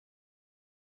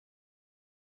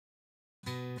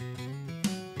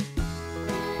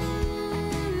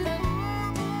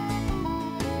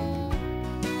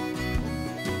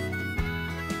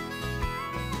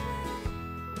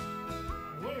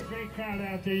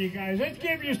out there, you guys. Let's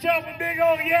give yourself a big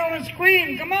old yell and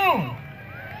scream. Come on.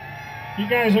 You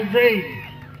guys are great.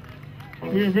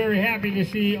 We are very happy to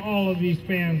see all of these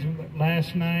fans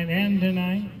last night and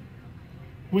tonight.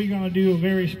 We're going to do a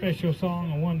very special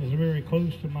song, and one that's very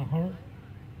close to my heart.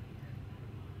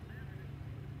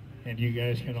 And you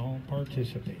guys can all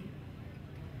participate.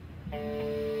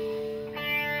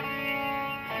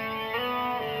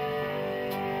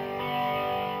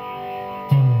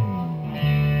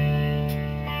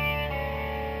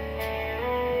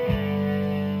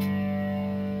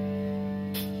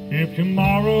 If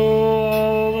tomorrow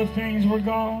all the things were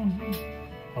gone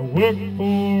I worked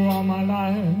for all my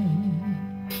life,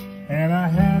 and I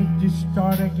had to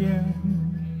start again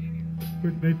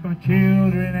with my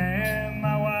children and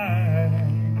my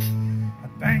wife, I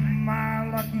thank my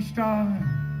lucky star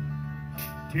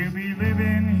to be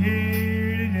living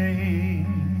here today,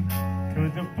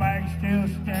 'cause the flag still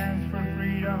stands for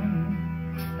freedom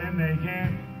and they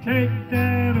can't take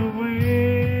that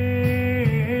away.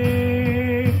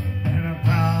 And I'm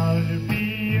proud to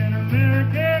be an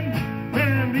American, but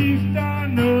at least I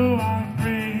know I'm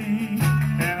free.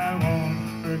 And I won't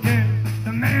forget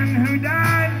the man who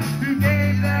died, who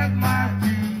gave that life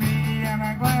to me. And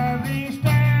I gladly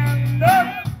stand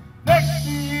up next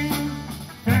to you,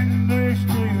 tender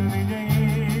still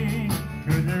today,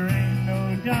 'cause there ain't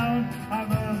no doubt I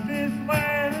love this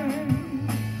land.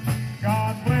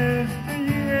 God bless the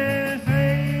USA.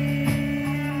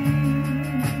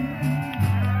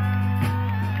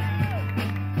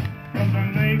 From the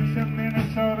lakes of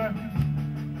Minnesota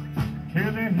to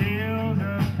the hills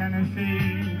of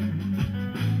Tennessee,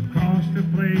 across the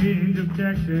plains of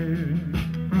Texas,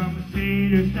 from sea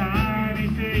to shiny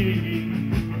sea,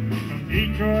 from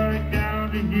Detroit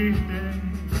down to Houston,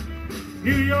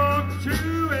 New York to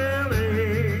LA,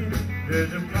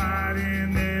 there's a pride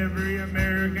in every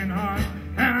American heart,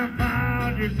 and I'm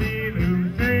proud to see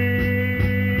them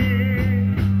sing.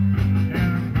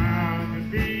 And I'm proud to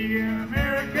be an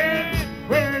American,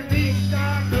 where at least I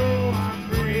know I'm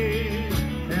free.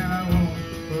 And I won't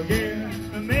forget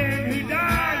the man who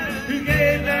died, who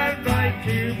gave that right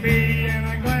to me. And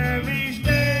I gladly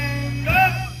stand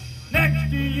up next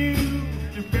to you,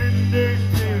 defender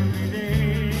still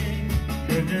today,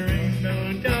 'cause there ain't no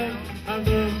doubt I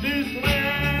love this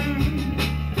land.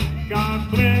 God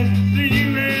bless the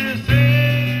USA.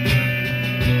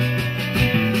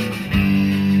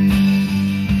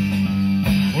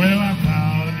 Well, I'm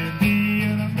proud to be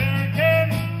an American,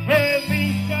 where at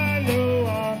least I know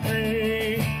I'm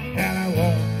free. And I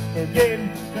won't forget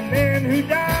the man who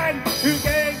died, who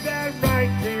gave that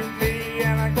right to me.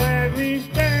 And I gladly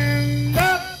stand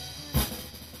up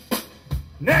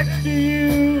next to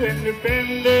you and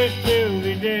defend us till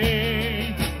the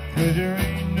day, 'cause there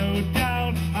ain't no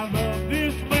doubt I love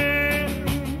this land.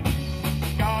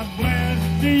 God bless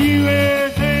the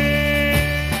USA.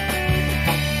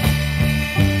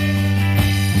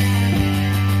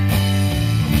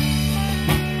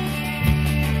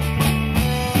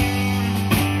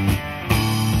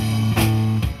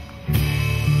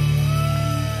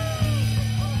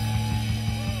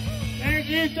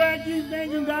 Thank you,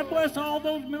 thank you. God bless all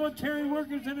those military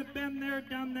workers that have been there,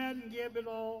 done that, and give it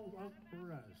all up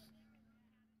for us.